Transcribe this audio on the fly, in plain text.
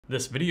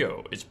This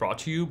video is brought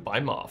to you by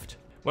Moft.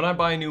 When I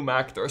buy a new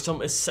Mac, there are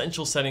some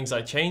essential settings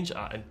I change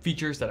and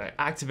features that I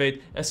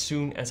activate as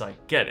soon as I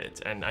get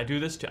it. And I do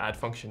this to add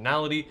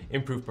functionality,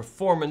 improve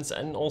performance,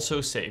 and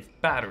also save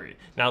battery.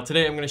 Now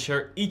today I'm going to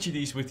share each of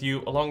these with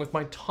you along with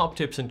my top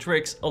tips and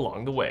tricks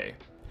along the way.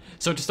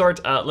 So to start,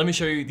 let me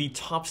show you the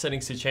top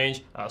settings to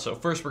change. So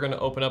first we're going to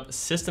open up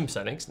System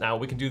Settings. Now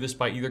we can do this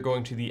by either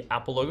going to the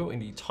Apple logo in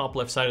the top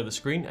left side of the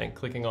screen and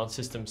clicking on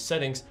System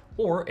Settings,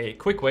 or a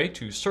quick way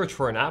to search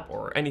for an app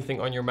or anything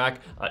on your Mac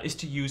is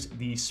to use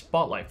the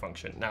Spotlight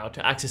function. Now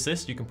to access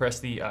this, you can press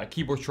the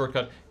keyboard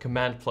shortcut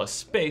Command plus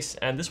space,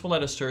 and this will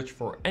let us search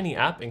for any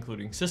app,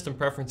 including system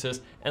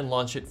preferences, and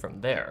launch it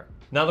from there.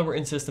 Now that we're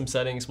in System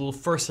Settings, we'll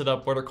first set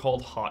up what are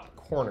called hot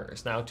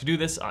corners. Now to do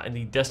this, in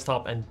the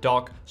desktop and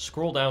dock,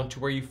 scroll down to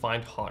where you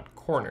find hot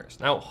corners.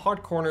 Now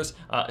hot corners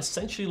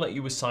essentially let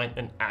you assign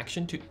an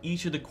action to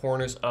each of the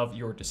corners of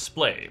your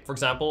display. For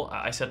example,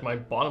 I set my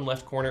bottom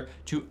left corner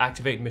to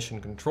activate mission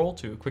control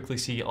to quickly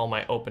see all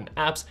my open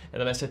apps,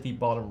 and then I set the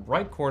bottom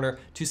right corner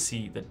to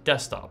see the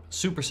desktop.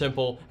 Super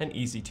simple and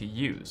easy to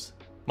use.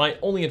 My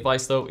only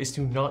advice though is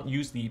to not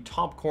use the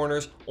top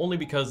corners, only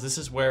because this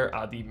is where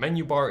the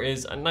menu bar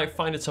is, and I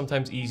find it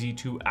sometimes easy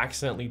to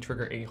accidentally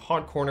trigger a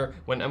hot corner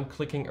when I'm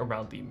clicking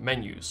around the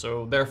menu.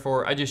 So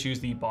therefore I just use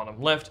the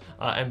bottom left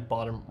and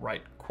bottom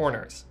right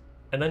corners.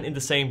 And then in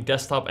the same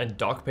desktop and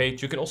dock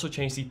page, you can also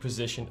change the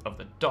position of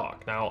the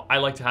dock. Now, I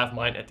like to have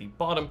mine at the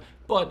bottom,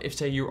 but if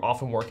say you're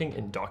often working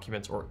in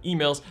documents or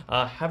emails,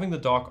 having the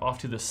dock off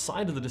to the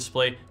side of the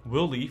display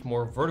will leave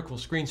more vertical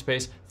screen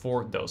space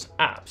for those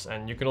apps.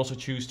 And you can also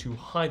choose to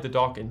hide the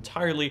dock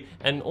entirely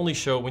and only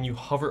show when you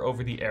hover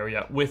over the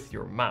area with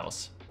your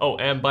mouse. Oh,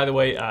 and by the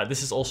way,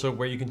 this is also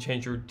where you can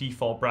change your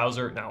default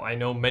browser. Now, I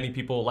know many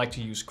people like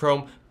to use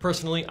Chrome.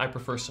 Personally, I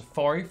prefer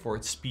Safari for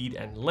its speed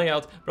and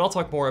layout, but I'll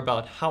talk more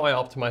about how I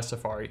optimize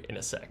Safari in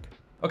a sec.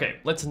 Okay,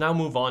 let's now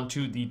move on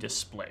to the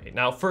display.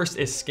 Now, first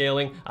is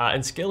scaling,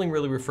 and scaling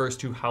really refers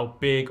to how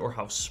big or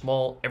how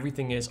small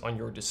everything is on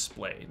your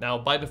display. Now,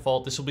 by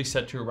default, this will be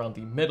set to around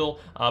the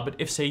middle, but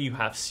if say you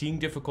have seeing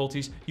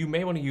difficulties, you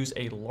may want to use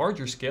a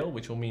larger scale,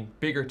 which will mean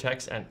bigger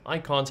text and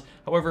icons.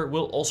 However, it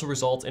will also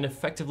result in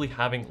effectively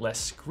having less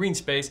screen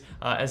space,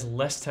 as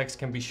less text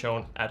can be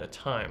shown at a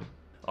time.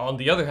 On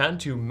the other hand,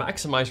 to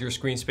maximize your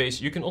screen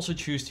space, you can also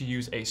choose to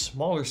use a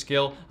smaller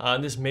scale,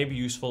 and this may be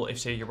useful if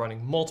say you're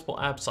running multiple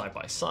apps side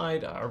by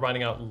side, or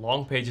writing out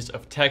long pages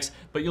of text,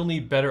 but you'll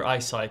need better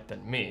eyesight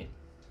than me.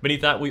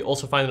 Beneath that, we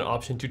also find an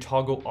option to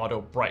toggle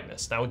auto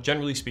brightness. Now,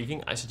 generally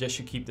speaking, I suggest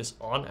you keep this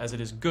on as it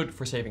is good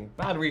for saving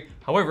battery.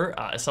 However,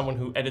 as someone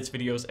who edits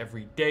videos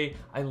every day,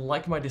 I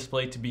like my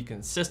display to be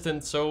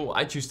consistent, so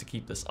I choose to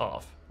keep this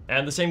off.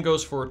 And the same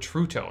goes for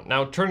True Tone.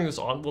 Now, turning this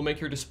on will make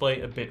your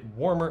display a bit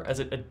warmer as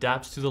it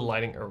adapts to the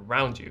lighting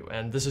around you.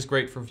 And this is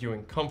great for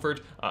viewing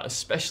comfort,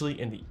 especially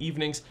in the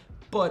evenings.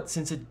 But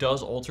since it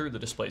does alter the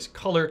display's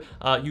color,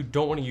 you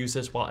don't want to use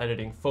this while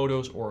editing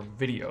photos or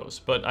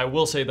videos. But I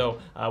will say though,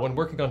 when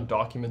working on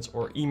documents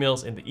or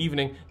emails in the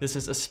evening, this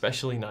is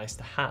especially nice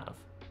to have.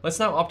 Let's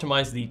now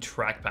optimize the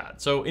trackpad.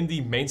 So in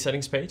the main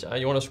settings page,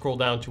 you want to scroll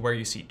down to where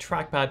you see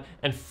trackpad,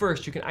 and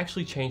first you can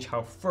actually change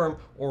how firm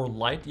or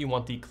light you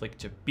want the click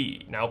to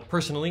be. Now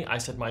personally, I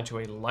set mine to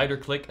a lighter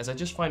click as I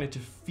just find it to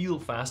feel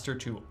faster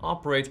to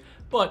operate,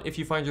 but if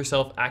you find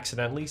yourself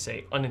accidentally,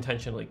 say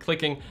unintentionally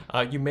clicking,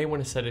 you may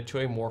want to set it to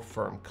a more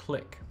firm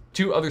click.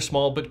 Two other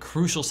small but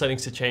crucial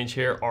settings to change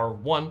here are: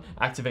 one,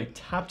 activate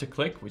tap to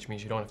click, which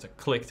means you don't have to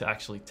click to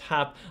actually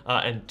tap,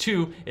 and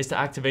two is to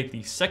activate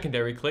the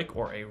secondary click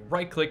or a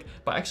right click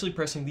by actually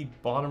pressing the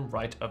bottom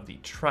right of the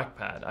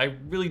trackpad. I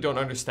really don't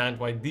understand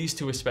why these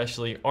two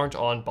especially aren't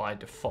on by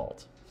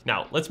default.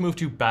 Now, let's move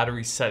to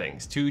battery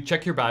settings. To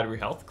check your battery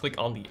health, click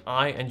on the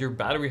eye and your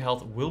battery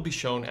health will be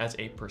shown as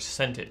a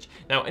percentage.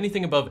 Now,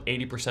 anything above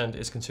 80%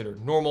 is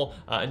considered normal,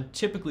 and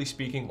typically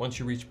speaking, once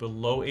you reach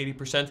below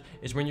 80%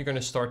 is when you're going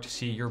to start to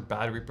see your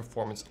battery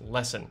performance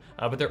lessen.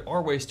 But there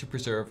are ways to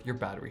preserve your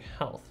battery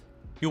health.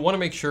 You'll want to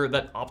make sure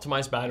that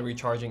optimized battery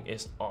charging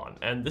is on,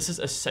 and this is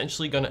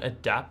essentially going to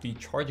adapt the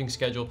charging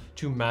schedule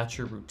to match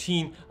your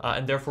routine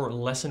and therefore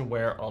lessen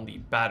wear on the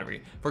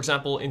battery. For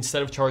example,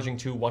 instead of charging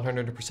to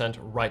 100%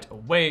 right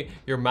away,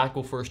 your Mac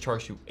will first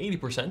charge to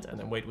 80% and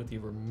then wait with the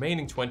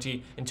remaining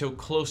 20 until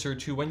closer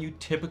to when you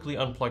typically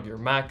unplug your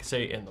Mac,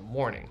 say in the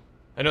morning.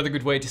 Another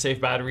good way to save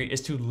battery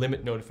is to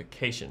limit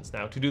notifications.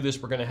 Now to do this,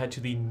 we're going to head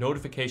to the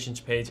notifications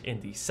page in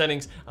the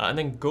settings and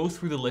then go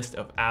through the list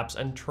of apps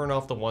and turn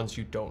off the ones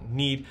you don't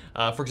need.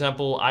 For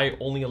example, I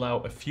only allow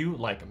a few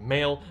like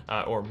mail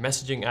or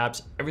messaging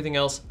apps. Everything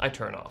else I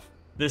turn off.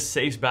 This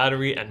saves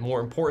battery, and more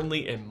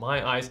importantly, in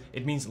my eyes,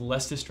 it means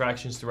less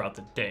distractions throughout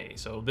the day.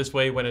 So this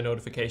way, when a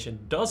notification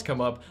does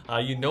come up,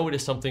 you know it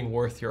is something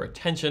worth your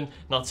attention,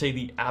 not say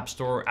the App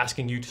Store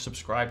asking you to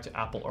subscribe to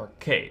Apple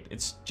Arcade.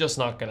 It's just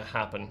not going to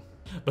happen.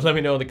 But let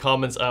me know in the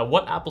comments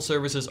what Apple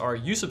services are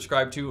you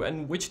subscribed to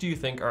and which do you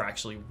think are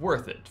actually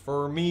worth it.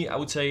 For me, I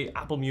would say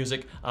Apple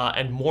Music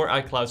and more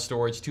iCloud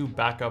storage to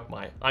back up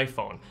my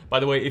iPhone. By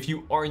the way, if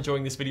you are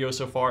enjoying this video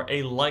so far,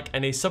 a like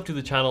and a sub to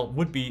the channel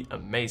would be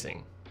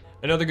amazing.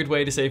 Another good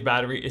way to save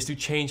battery is to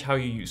change how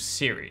you use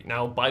Siri.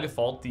 Now, by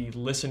default, the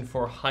Listen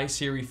for Hi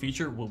Siri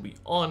feature will be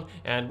on,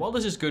 and while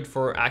this is good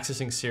for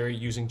accessing Siri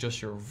using just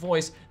your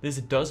voice, this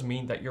does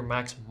mean that your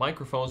Mac's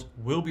microphones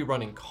will be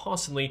running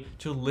constantly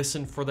to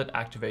listen for that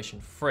activation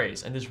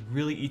phrase, and this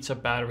really eats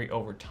up battery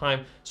over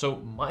time. So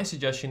my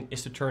suggestion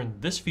is to turn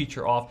this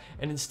feature off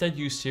and instead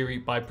use Siri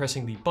by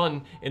pressing the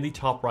button in the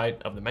top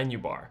right of the menu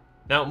bar.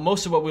 Now,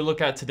 most of what we look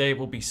at today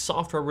will be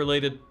software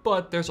related,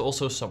 but there's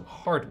also some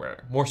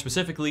hardware. More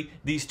specifically,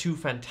 these two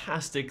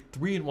fantastic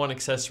 3-in-1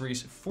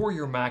 accessories for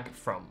your Mac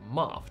from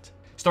Moft.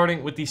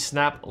 Starting with the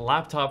Snap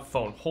laptop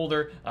phone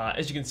holder,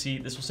 as you can see,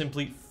 this will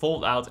simply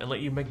fold out and let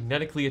you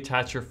magnetically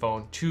attach your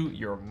phone to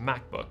your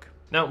MacBook.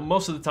 Now,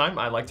 most of the time,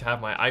 I like to have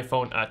my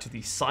iPhone to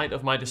the side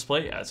of my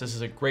display, as this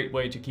is a great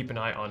way to keep an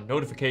eye on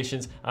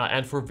notifications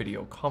and for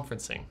video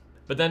conferencing.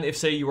 But then if,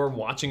 say, you are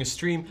watching a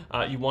stream,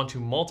 you want to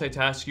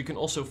multitask, you can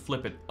also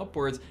flip it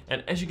upwards,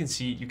 and as you can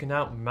see, you can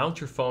now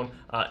mount your phone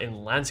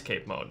in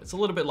landscape mode. It's a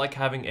little bit like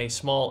having a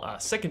small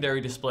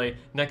secondary display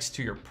next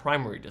to your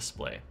primary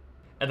display.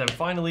 And then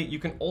finally, you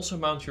can also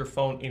mount your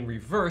phone in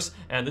reverse,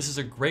 and this is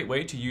a great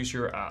way to use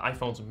your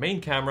iPhone's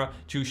main camera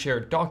to share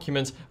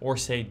documents or,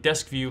 say,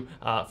 desk view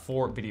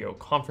for video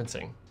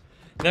conferencing.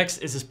 Next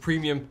is this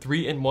premium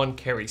 3-in-1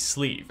 carry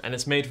sleeve, and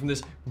it's made from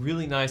this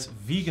really nice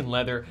vegan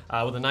leather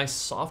with a nice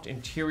soft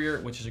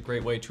interior, which is a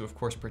great way to, of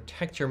course,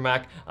 protect your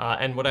Mac.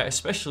 And what I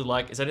especially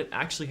like is that it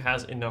actually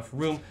has enough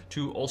room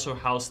to also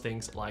house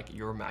things like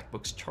your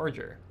MacBook's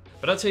charger.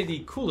 But I'd say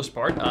the coolest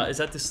part is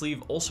that the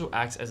sleeve also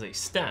acts as a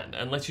stand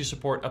and lets you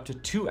support up to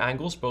 2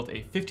 angles, both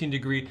a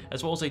 15-degree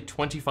as well as a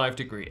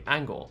 25-degree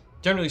angle.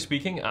 Generally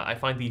speaking, I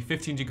find the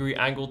 15-degree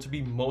angle to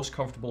be most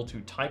comfortable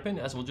to type in,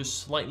 as it will just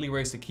slightly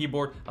raise the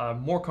keyboard,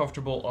 more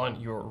comfortable on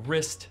your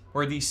wrist,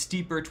 where the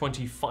steeper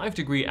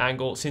 25-degree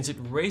angle, since it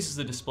raises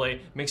the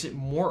display, makes it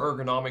more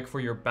ergonomic for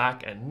your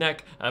back and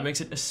neck, makes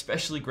it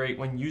especially great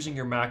when using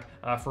your Mac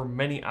for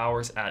many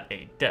hours at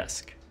a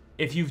desk.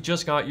 If you've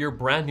just got your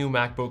brand new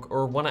MacBook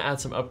or want to add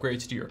some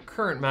upgrades to your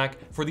current Mac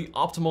for the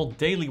optimal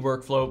daily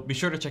workflow, be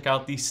sure to check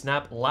out the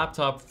Snap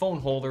laptop phone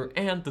holder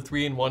and the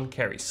 3-in-1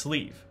 carry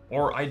sleeve.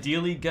 Or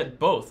ideally get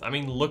both. I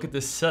mean, look at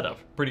this setup,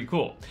 pretty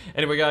cool.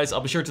 Anyway guys, I'll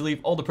be sure to leave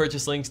all the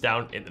purchase links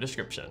down in the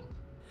description.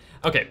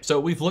 Okay, so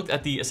we've looked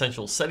at the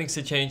essential settings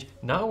to change.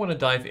 Now I want to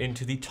dive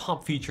into the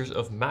top features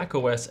of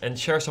macOS and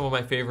share some of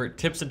my favorite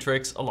tips and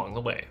tricks along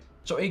the way.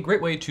 So a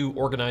great way to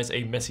organize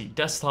a messy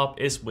desktop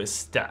is with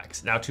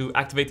stacks. Now to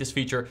activate this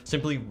feature,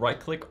 simply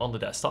right-click on the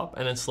desktop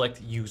and then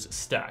select Use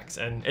Stacks.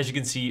 And as you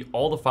can see,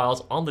 all the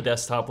files on the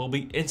desktop will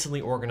be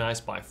instantly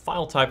organized by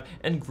file type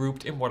and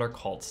grouped in what are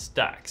called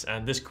stacks.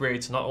 And this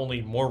creates not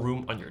only more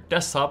room on your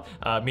desktop,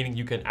 meaning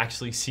you can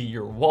actually see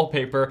your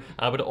wallpaper,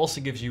 but it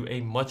also gives you a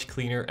much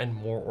cleaner and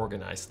more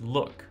organized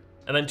look.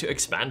 And then to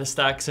expand the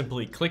stack,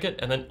 simply click it,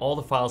 and then all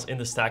the files in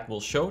the stack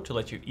will show to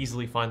let you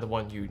easily find the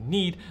one you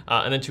need.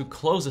 And then to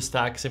close the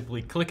stack,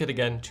 simply click it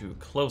again to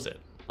close it.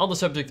 On the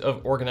subject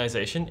of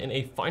organization, in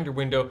a Finder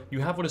window,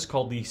 you have what is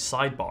called the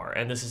sidebar,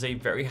 and this is a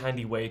very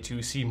handy way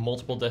to see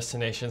multiple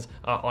destinations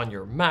on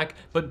your Mac,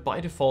 but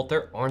by default,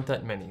 there aren't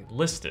that many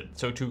listed.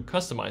 So to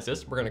customize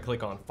this, we're gonna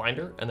click on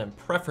Finder, and then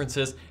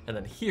Preferences, and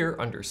then here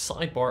under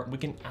Sidebar, we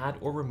can add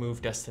or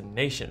remove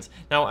destinations.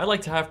 Now, I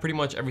like to have pretty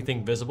much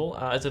everything visible,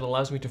 as it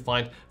allows me to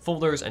find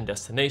folders and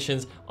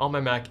destinations on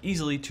my Mac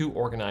easily to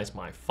organize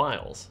my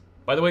files.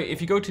 By the way, if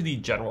you go to the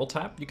General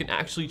tab, you can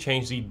actually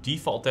change the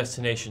default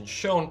destination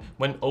shown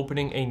when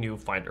opening a new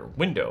Finder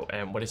window.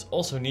 And what is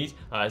also neat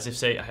is if,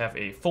 say, I have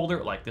a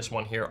folder like this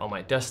one here on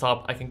my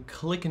desktop, I can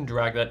click and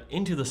drag that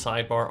into the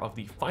sidebar of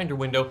the Finder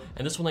window,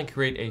 and this will then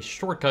create a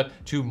shortcut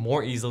to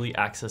more easily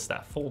access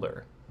that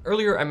folder.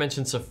 Earlier I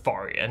mentioned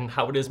Safari and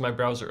how it is my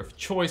browser of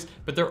choice,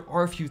 but there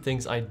are a few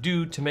things I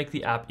do to make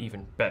the app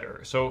even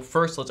better. So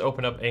first, let's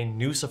open up a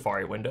new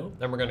Safari window.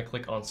 Then we're going to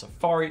click on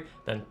Safari,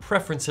 then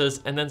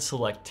Preferences, and then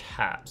select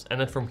Tabs.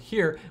 And then from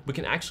here, we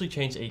can actually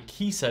change a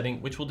key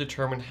setting which will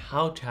determine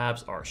how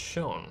tabs are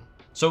shown.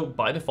 So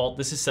by default,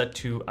 this is set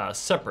to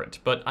separate,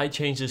 but I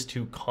changed this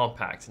to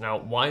compact. Now,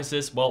 why is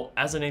this? Well,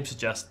 as the name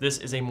suggests, this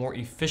is a more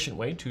efficient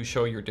way to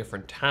show your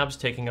different tabs,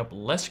 taking up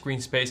less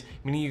screen space,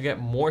 meaning you get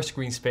more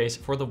screen space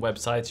for the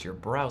websites you're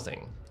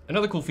browsing.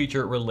 Another cool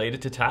feature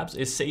related to tabs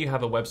is, say you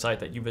have a website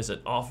that you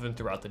visit often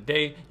throughout the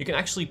day, you can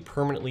actually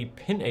permanently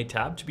pin a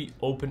tab to be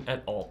open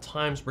at all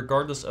times,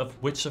 regardless of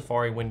which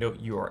Safari window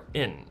you are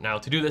in. Now,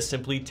 to do this,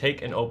 simply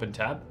take an open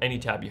tab, any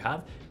tab you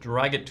have,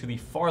 drag it to the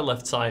far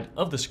left side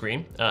of the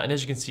screen, and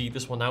as you can see,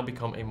 this will now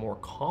become a more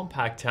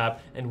compact tab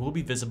and will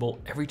be visible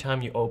every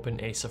time you open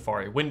a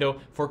Safari window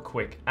for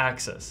quick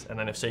access. And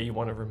then if, say, you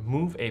want to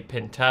remove a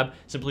pinned tab,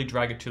 simply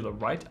drag it to the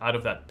right out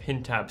of that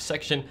pinned tab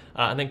section,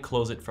 and then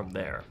close it from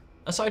there.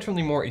 Aside from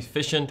the more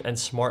efficient and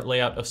smart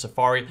layout of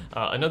Safari,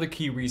 another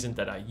key reason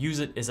that I use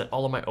it is that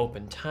all of my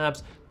open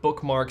tabs,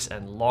 bookmarks,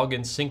 and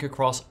logins sync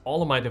across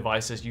all of my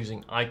devices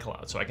using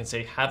iCloud. So I can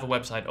say have a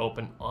website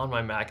open on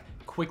my Mac,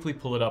 quickly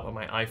pull it up on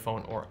my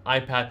iPhone or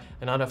iPad,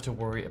 and not have to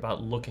worry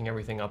about looking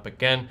everything up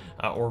again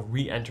or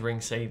re-entering,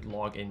 say,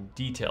 login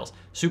details.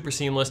 Super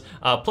seamless.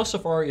 Plus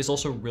Safari is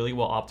also really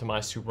well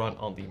optimized to run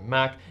on the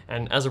Mac,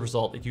 and as a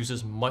result, it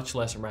uses much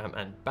less RAM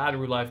and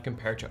battery life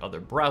compared to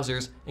other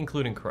browsers,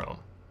 including Chrome.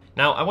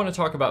 Now, I want to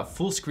talk about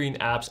full screen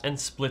apps and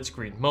split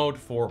screen mode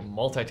for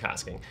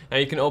multitasking. Now,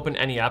 you can open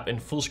any app in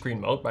full screen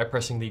mode by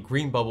pressing the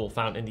green bubble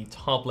found in the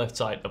top left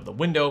side of the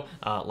window,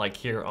 like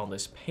here on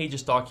this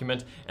Pages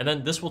document, and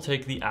then this will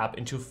take the app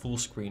into full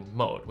screen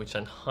mode, which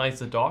then hides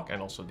the dock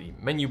and also the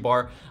menu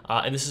bar,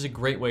 and this is a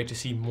great way to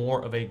see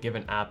more of a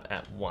given app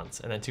at once.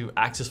 And then to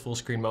access full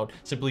screen mode,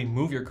 simply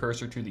move your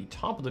cursor to the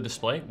top of the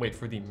display, wait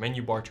for the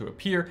menu bar to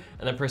appear,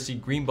 and then press the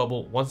green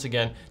bubble once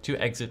again to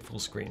exit full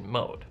screen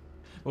mode.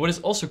 But what is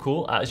also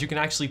cool is you can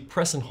actually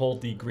press and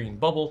hold the green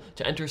bubble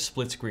to enter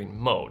split screen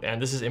mode.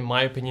 And this is, in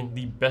my opinion,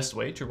 the best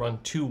way to run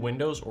two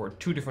windows or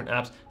two different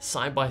apps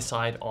side by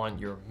side on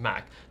your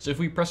Mac. So if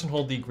we press and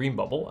hold the green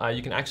bubble,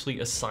 you can actually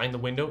assign the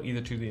window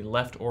either to the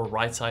left or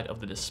right side of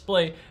the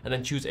display, and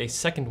then choose a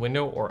second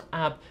window or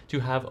app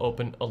to have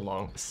open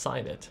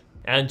alongside it.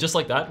 And just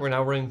like that, we're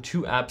now running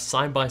two apps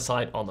side by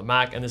side on the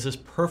Mac, and this is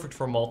perfect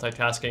for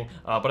multitasking.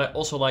 But I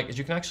also like is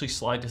you can actually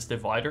slide this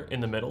divider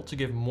in the middle to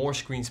give more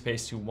screen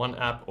space to one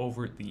app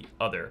over the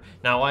other.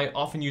 Now, I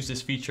often use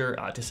this feature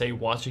to say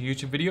watch a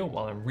YouTube video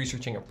while I'm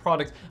researching a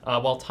product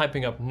while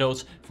typing up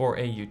notes for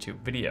a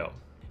YouTube video.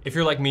 If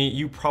you're like me,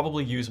 you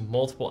probably use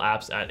multiple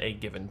apps at a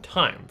given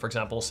time. For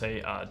example,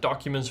 say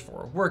documents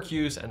for work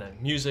use, and then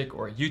music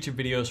or YouTube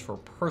videos for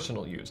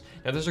personal use.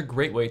 Now, there's a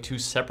great way to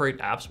separate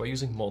apps by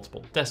using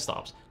multiple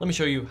desktops. Let me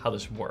show you how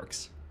this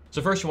works.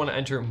 So first you want to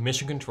enter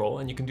mission control,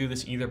 and you can do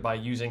this either by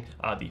using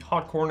the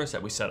hot corners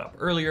that we set up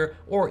earlier,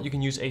 or you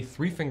can use a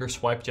 3-finger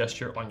swipe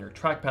gesture on your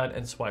trackpad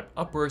and swipe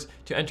upwards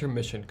to enter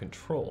mission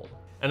control.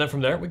 And then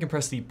from there, we can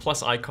press the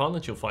plus icon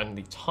that you'll find in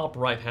the top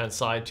right-hand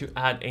side to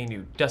add a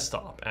new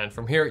desktop. And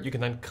from here, you can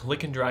then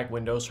click and drag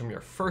windows from your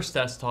first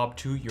desktop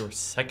to your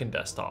second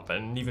desktop,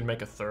 and even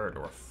make a third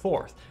or a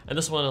fourth. And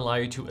this will allow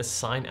you to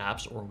assign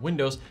apps or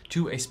windows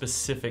to a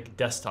specific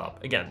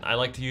desktop. Again, I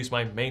like to use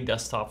my main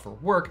desktop for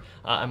work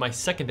and my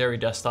secondary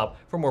desktop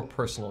for more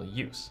personal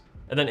use.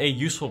 And then a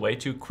useful way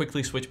to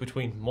quickly switch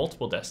between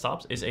multiple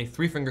desktops is a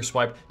 3-finger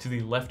swipe to the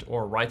left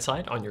or right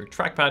side on your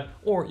trackpad,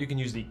 or you can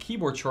use the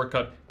keyboard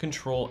shortcut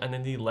Control and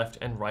then the left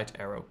and right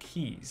arrow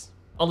keys.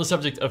 On the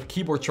subject of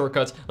keyboard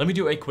shortcuts, let me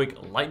do a quick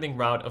lightning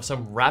round of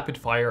some rapid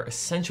fire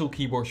essential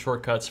keyboard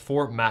shortcuts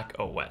for Mac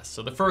OS.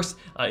 So the first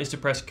is to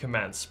press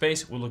Command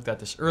Space. We looked at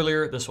this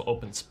earlier. This will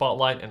open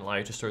Spotlight and allow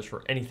you to search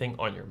for anything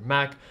on your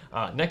Mac.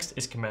 Next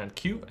is Command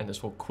Q, and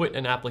this will quit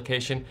an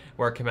application,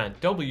 where Command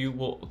W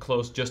will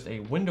close just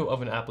a window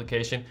of an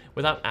application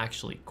without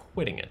actually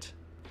quitting it.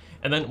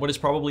 And then what is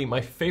probably my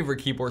favorite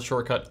keyboard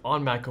shortcut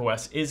on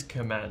macOS is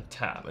Command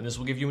Tab. And this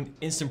will give you an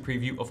instant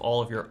preview of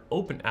all of your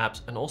open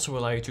apps and also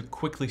allow you to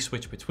quickly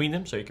switch between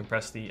them. So you can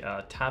press the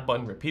Tab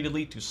button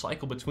repeatedly to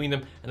cycle between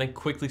them and then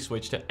quickly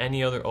switch to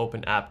any other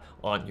open app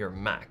on your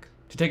Mac.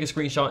 To take a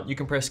screenshot, you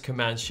can press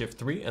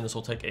Command-Shift-3, and this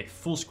will take a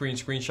full screen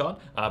screenshot.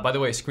 By the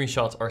way,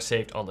 screenshots are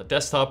saved on the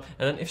desktop.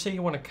 And then if, say,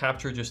 you want to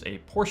capture just a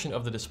portion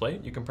of the display,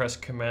 you can press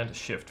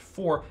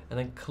Command-Shift-4 and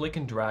then click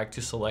and drag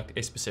to select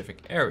a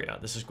specific area.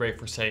 This is great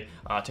for, say,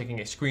 taking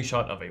a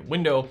screenshot of a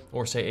window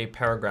or, say, a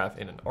paragraph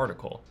in an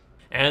article.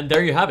 And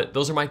there you have it.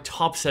 Those are my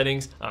top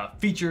settings,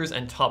 features,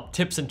 and top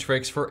tips and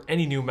tricks for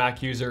any new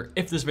Mac user.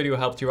 If this video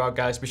helped you out,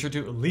 guys, be sure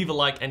to leave a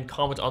like and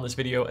comment on this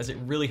video, as it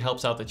really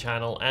helps out the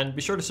channel. And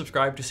be sure to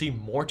subscribe to see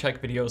more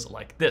tech videos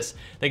like this.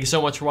 Thank you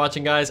so much for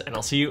watching, guys, and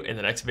I'll see you in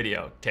the next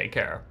video. Take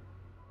care.